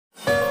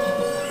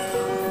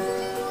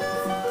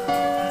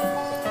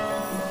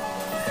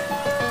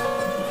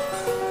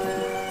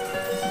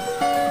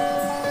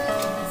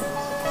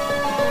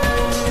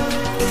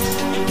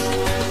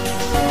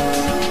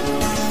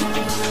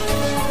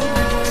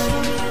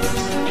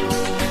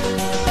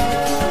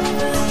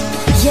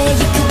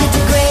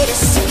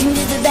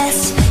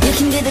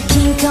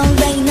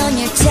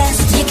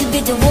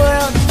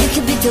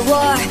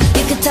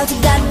talk to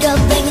God, go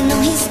banging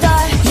on his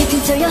star. You can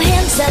throw your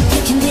hands up,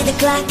 you can be the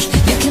clock.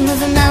 You can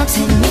move a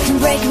mountain, you can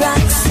break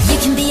rocks. You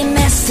can be a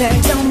master,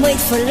 don't wait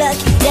for luck.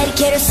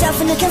 Dedicate yourself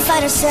and you can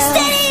find yourself.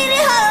 Stay in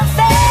the Hall of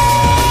Fame,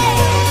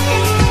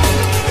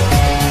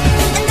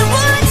 and the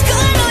world's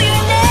gonna know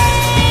your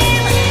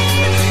name,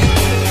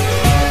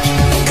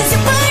 'cause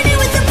you're burning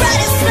with the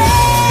brightest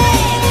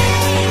flame,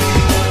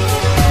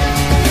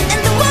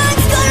 and the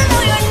world's gonna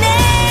know your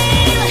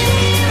name.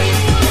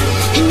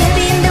 And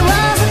maybe in the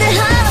walls of the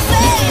Hall of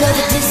Fame, you could go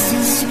the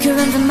distance, you could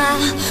run the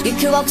mile. You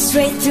could walk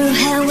straight through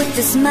hell with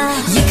a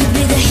smile. You could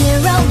be the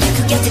hero, you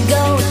could get the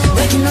gold,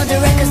 breaking all the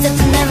records that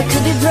never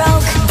could be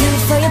broke. Do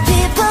it for your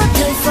people,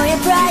 do it for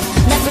your pride.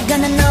 Never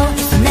gonna know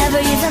if you never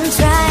even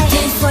try. Do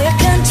it for your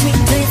country,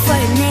 do it for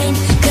your name,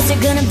 'cause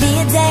there's gonna be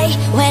a day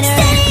when you're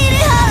standing in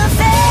the Hall of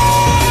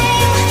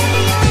Fame,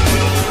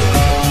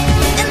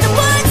 and the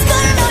world's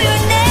gonna know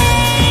your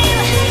name,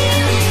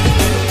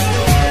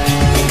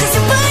 'cause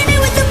you're burning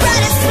with the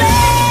brightest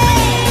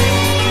flame,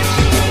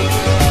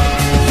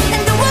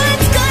 and the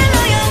world's gonna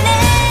know your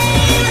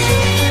name.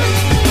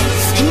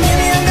 And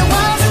maybe on the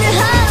walls of the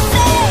Hall of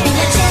Fame, be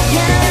a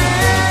champion,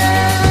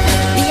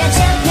 be a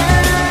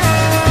champion,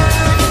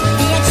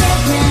 be a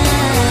champion,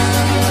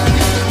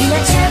 be a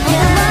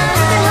champion.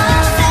 On the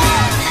Hall of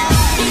Fame,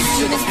 Be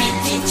students, be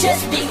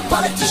teachers, be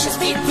politicians,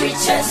 be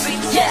preachers.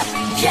 Yeah,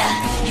 yeah.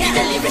 Be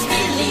the leaders, be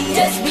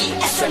leaders, be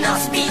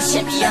astronauts, be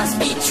champions,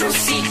 be truth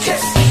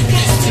seekers. Be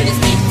students,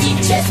 be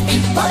teachers, be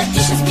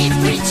politicians, be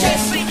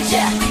preachers.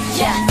 Yeah,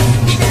 yeah.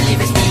 Be the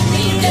leaders, be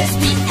leaders,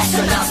 be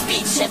astronauts, be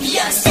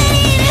champions.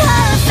 standing in the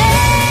Hall of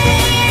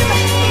Fame,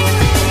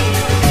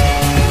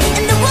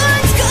 and the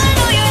world's gonna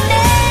know your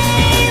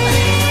name,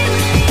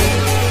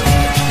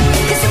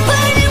 'cause you're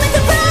burning with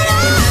the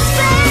brightest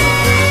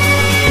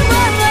flame.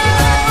 Whoa,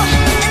 whoa.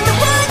 And the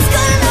world's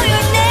gonna know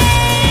your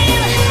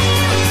name,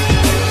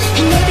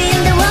 and maybe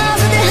in the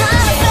walls of the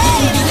Hall of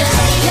Fame, be a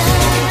champion,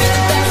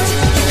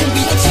 You can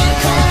be a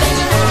champion,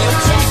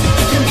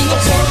 you can be a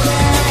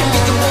champion, you can be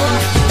the war,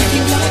 you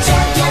can be a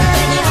champion,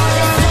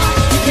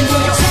 you can be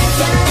a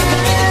champion,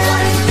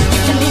 you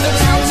can be a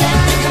champion,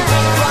 you can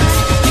break rocks,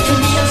 you can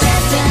be a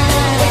champion,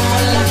 wait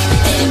for luck,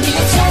 you can be a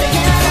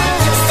champion.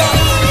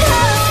 standing in the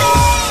Hall of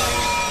Fame.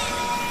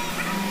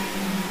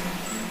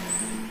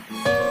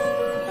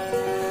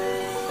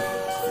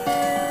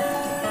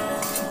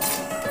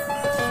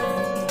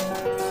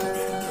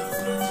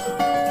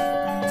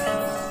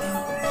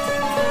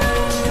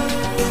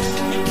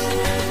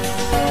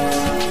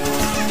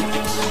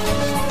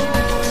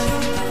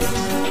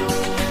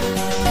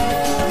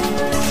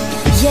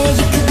 Yeah,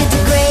 you could be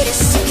the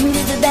greatest, you can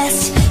be the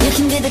best. You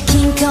can be the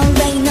King Kong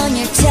banging on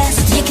your chest.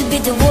 You could be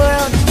the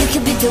world, you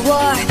could be the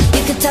war.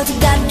 You could talk to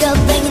God, go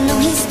banging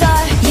on his star.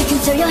 You can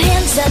throw your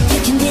hands up,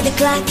 you can be the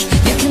clock.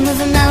 You can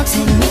move a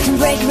mountain, you can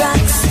break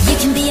rocks. You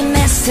can be a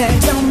master,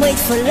 don't wait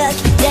for luck.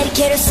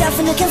 Dedicate yourself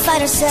and you can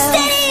find yourself.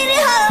 Standing in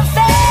the Hall of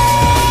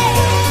Fame,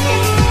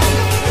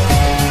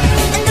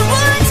 and the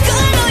world's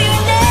gonna know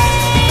your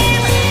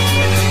name,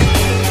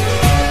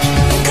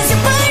 'cause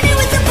you're burning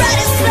with the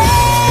brightest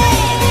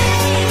flame,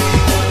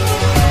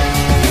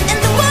 and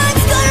the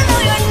world's gonna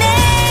know your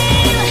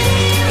name.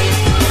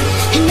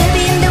 And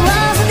maybe in the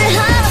walls of the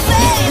Hall of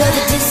Fame, you could go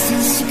the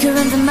distance, you could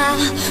run the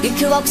mile. You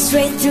could walk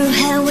straight through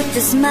hell with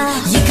a smile.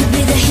 You could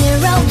be the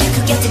hero, you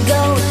could get the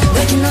gold,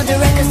 breaking all the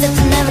records that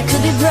never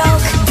could be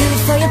broke. Do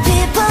it for your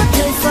people,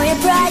 do it for your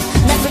pride.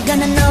 Never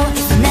gonna know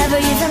if you never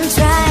even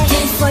try. Do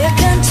it for your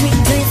country,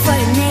 do it for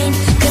your name,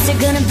 'cause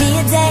there's gonna be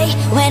a day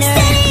when you're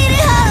standing in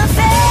the Hall of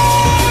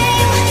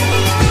Fame,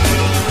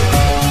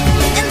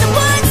 and the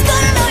world's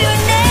gonna know your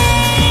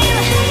name,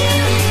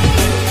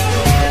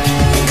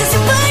 'cause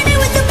you're burning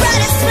with the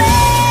brightest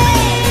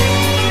flame,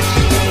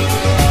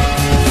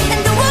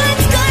 and the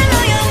world's gonna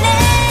know your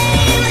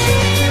name.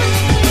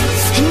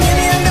 And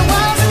maybe on the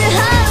walls of the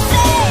Hall of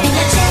Fame, be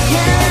a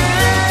champion,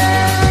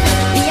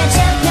 be a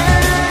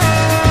champion,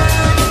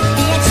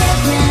 be a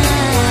champion,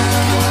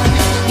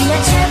 be a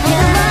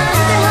champion.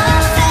 On the Hall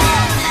of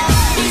Fame,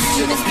 Be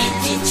students, be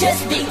teachers,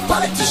 be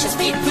politicians,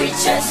 be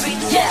preachers.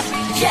 Yeah,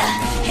 yeah.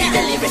 Be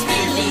the leaders, be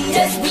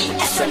leaders, be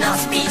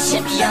astronauts, be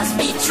champions,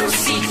 be truth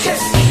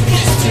seekers. Be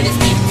students,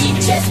 be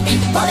teachers, be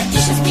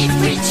politicians, be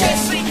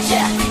preachers.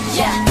 Yeah,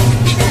 yeah.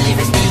 Be the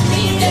leaders, be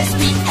leaders,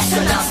 be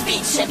astronauts, be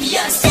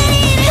champions.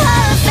 standing in the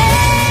Hall of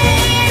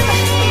Fame,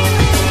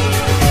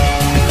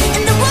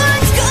 and the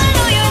world's gonna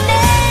know your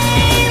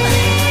name,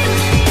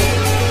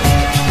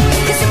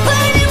 'cause you're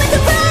burning with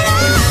the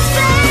brightest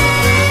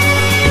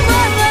flame.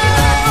 Whoa,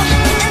 whoa.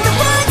 And the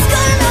world's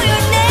gonna know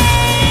your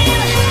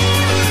name,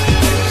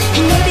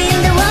 and maybe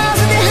in the walls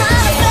of the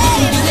Hall of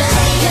Fame, You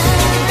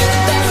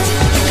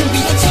can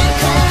be a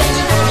champion, you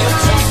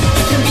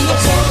can be a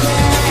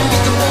champion, you can be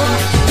the war,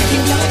 you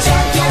can be a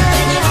champion,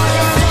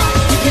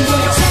 you can be a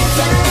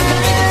champion, you can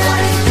be the war,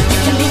 you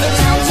can be a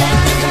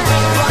champion.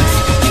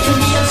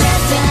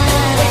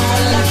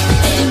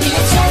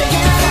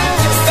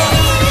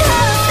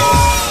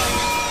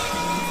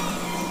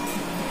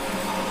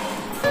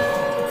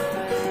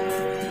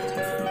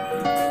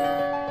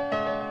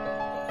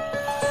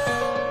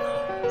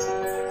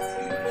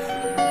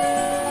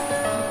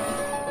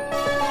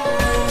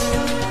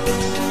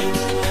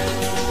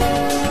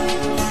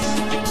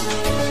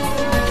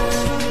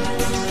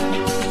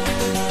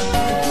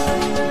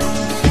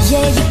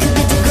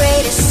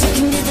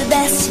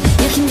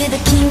 be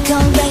the king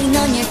Kong banging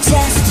on your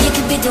chest. You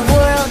could be the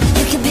world,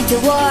 you could be the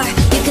war.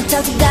 You could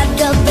talk to God,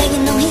 God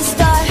banging on his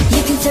star.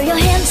 You can throw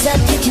your hands up,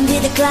 you can be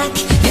the clock.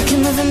 You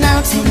can move a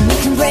mountain, you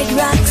can break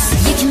rocks.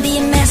 You can be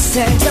a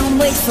master, don't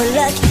wait for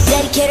luck.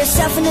 Dedicate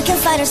yourself and you can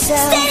fight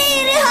yourself. Standing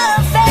in the Hall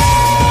of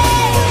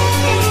Fame,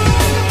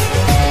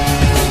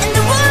 and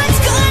the world's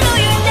gonna know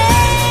your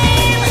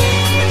name,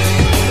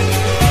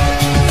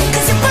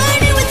 'cause you're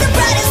burning with the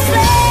brightest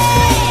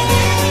flame.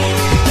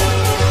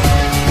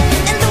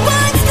 And the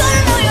world's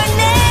gonna know your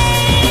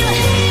name,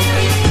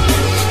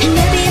 and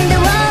maybe in the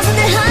walls of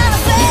the Hall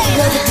of Fame.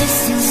 Go the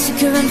distance, you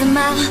can run the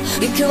mile.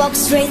 You could walk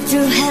straight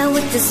through hell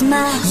with a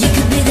smile. You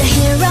could be the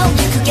hero,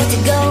 you could get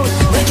the gold.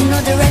 Breaking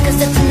all the records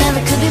that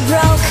never could be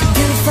broke.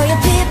 Do it for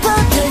your people,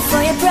 do it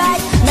for your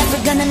pride. Never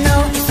gonna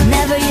know if you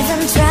never even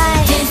try.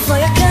 Do it for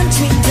your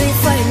country, do it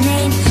for your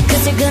name,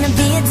 'cause there's gonna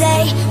be a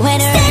day when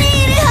you're standing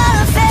in the Hall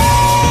of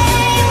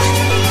Fame,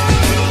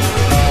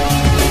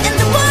 and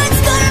the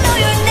world's gonna know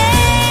your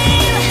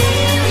name,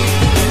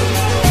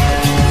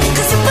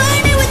 'cause you're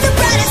burning with the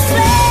brightest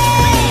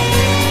flame.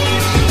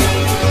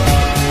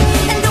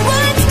 And the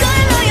world's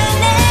gonna know your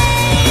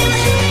name,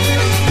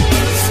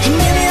 and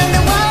maybe on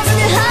the walls of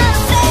the Hall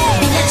of Fame.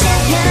 Be a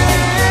champion,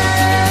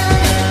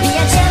 be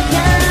a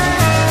champion,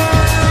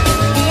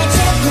 be a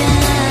champion,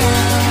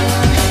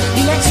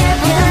 be a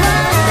champion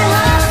on the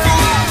Hall of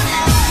Fame.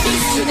 Be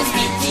students,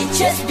 be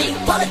teachers, be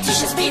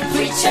politicians, be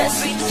preachers.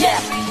 Yeah,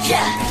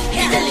 yeah.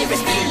 Be the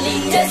leaders, be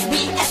leaders,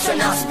 be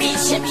astronauts, be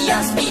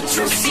champions, be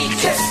truth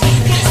seekers.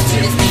 Be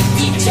students, be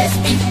teachers,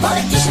 be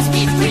politicians,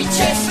 be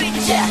preachers.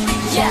 Yeah,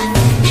 yeah.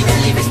 Be the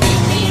leaders, be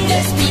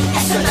leaders, be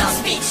astronauts,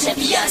 be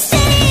champions.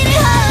 Standing in the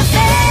Hall of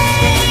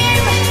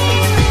Fame,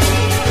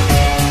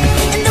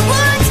 and the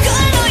world's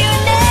gonna know your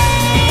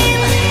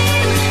name,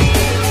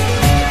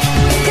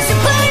 'cause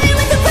you're burning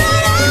with the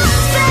brightest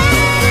flame.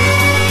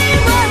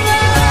 Whoa,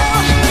 whoa.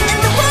 And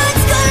the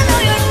world's gonna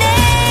know your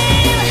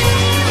name,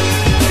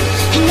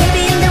 and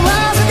maybe in the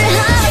walls of the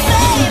Hall of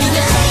Fame. Be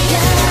the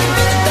champion,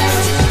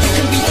 you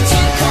can be the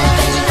champion.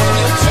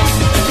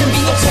 You can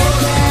be a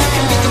champion, you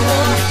can be the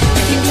war.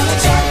 You can be a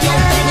champion,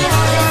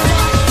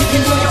 you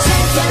can be a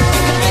champion, you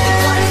can be the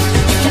war. You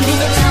can be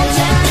a champion,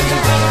 you can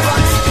break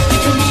rocks. You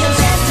can be a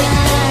champion,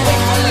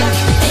 wait for luck.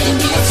 You can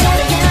be a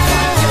champion.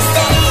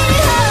 Standing in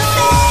the Hall of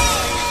Fame.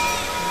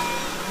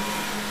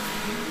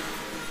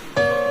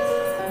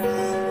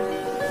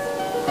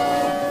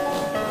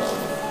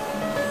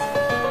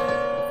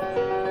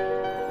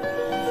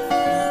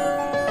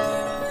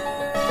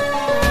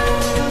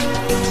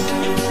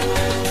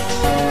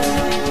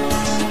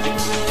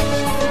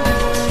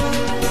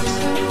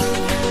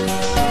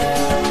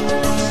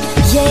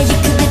 Yeah, you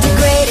could be the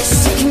greatest,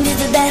 you can be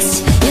the best.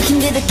 You can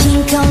be the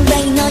king Kong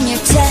banging on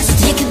your chest.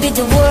 You could be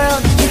the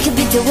world, you could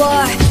be the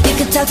war. You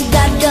could talk to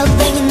God, God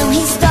banging on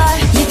his star.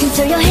 You can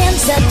throw your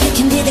hands up, you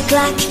can be the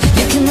clock.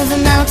 You can move a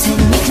mountain,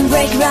 you can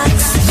break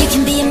rocks. You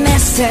can be a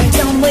master,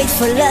 don't wait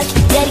for luck.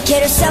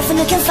 Dedicate yourself and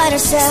you can fight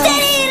yourself.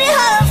 Standing in the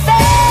Hall of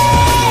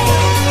Fame,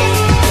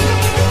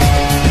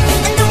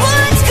 and the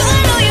world's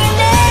gonna know your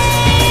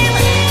name,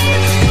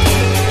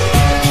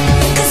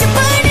 'cause you're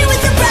burning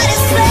with the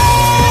brightest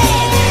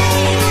flame.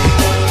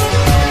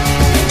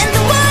 And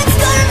the world's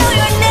gonna know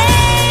your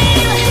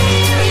name,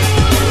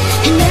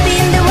 and maybe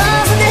in the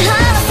walls of the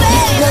Hall of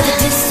Fame. Go the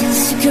distance,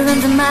 you can run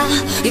the mile.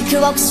 You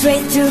could walk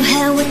straight through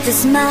hell with a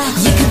smile.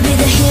 You could be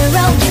the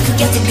hero, you could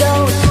get the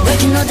gold.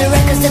 Breaking all the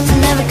records that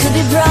never could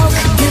be broke.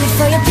 Do it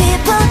for your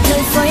people, do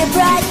it for your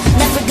pride.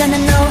 Never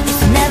gonna know if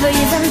you never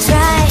even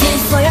try. Do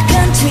it for your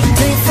country,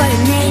 do it for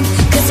your name,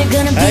 'cause there's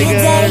gonna be a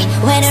day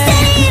when you're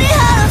standing in the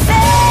Hall of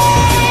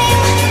Fame,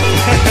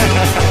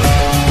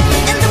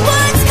 and the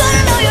world's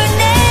gonna know your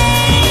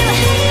name,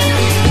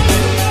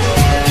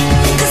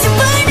 'cause you're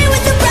burning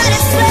with the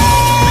brightest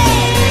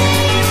flame.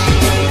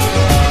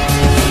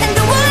 And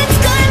the world's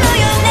gonna know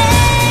your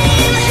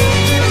name,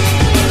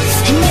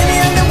 and maybe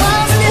on the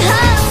walls of the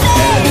Hall of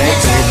Fame. Be a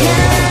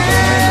champion,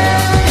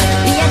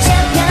 be a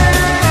champion,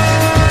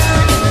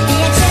 be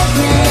a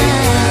champion,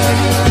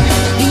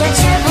 be a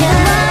champion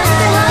on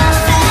the Hall of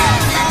Fame.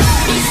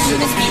 Be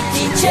students, be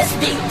teachers,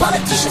 be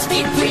politicians, be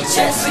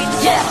preachers.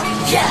 Yeah,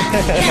 yeah.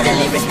 Be the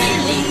leaders, be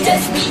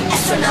leaders, be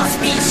astronauts,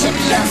 be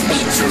champions, be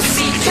truth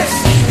seekers.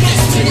 Be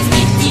students,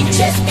 be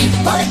teachers, be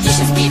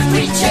politicians, be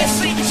preachers.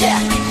 Yeah,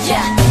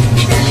 yeah.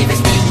 Be the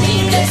leaders, be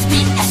leaders, be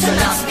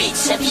astronauts, be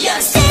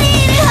champions. Standing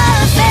in the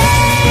Hall of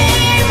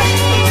Fame,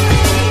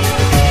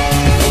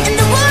 and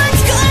the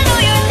world's gonna know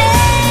your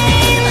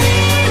name,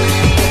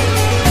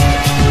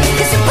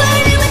 'cause you're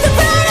burning with the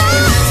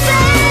brightest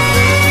flame.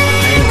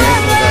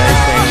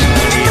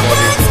 And the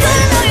world's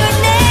gonna know your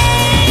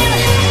name,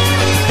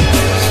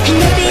 and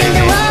maybe in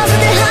the walls of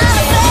the Hall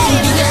of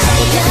Fame. Be the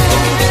champion,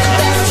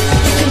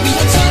 you can be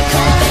the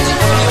champion.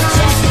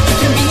 You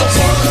can be a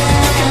champion,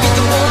 you can be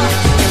the war.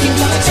 You can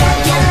be a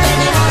champion,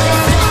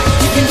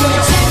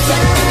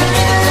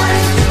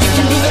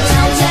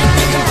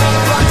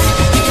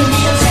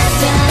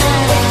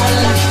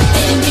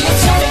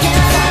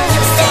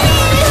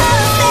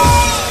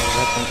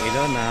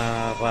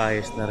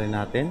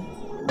 natin.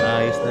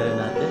 Naayos na rin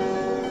natin.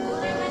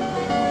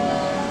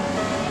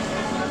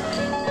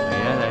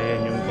 Ayan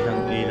yung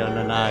isang ilaw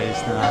na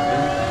naayos na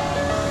natin.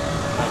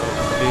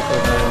 Tapos dito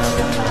na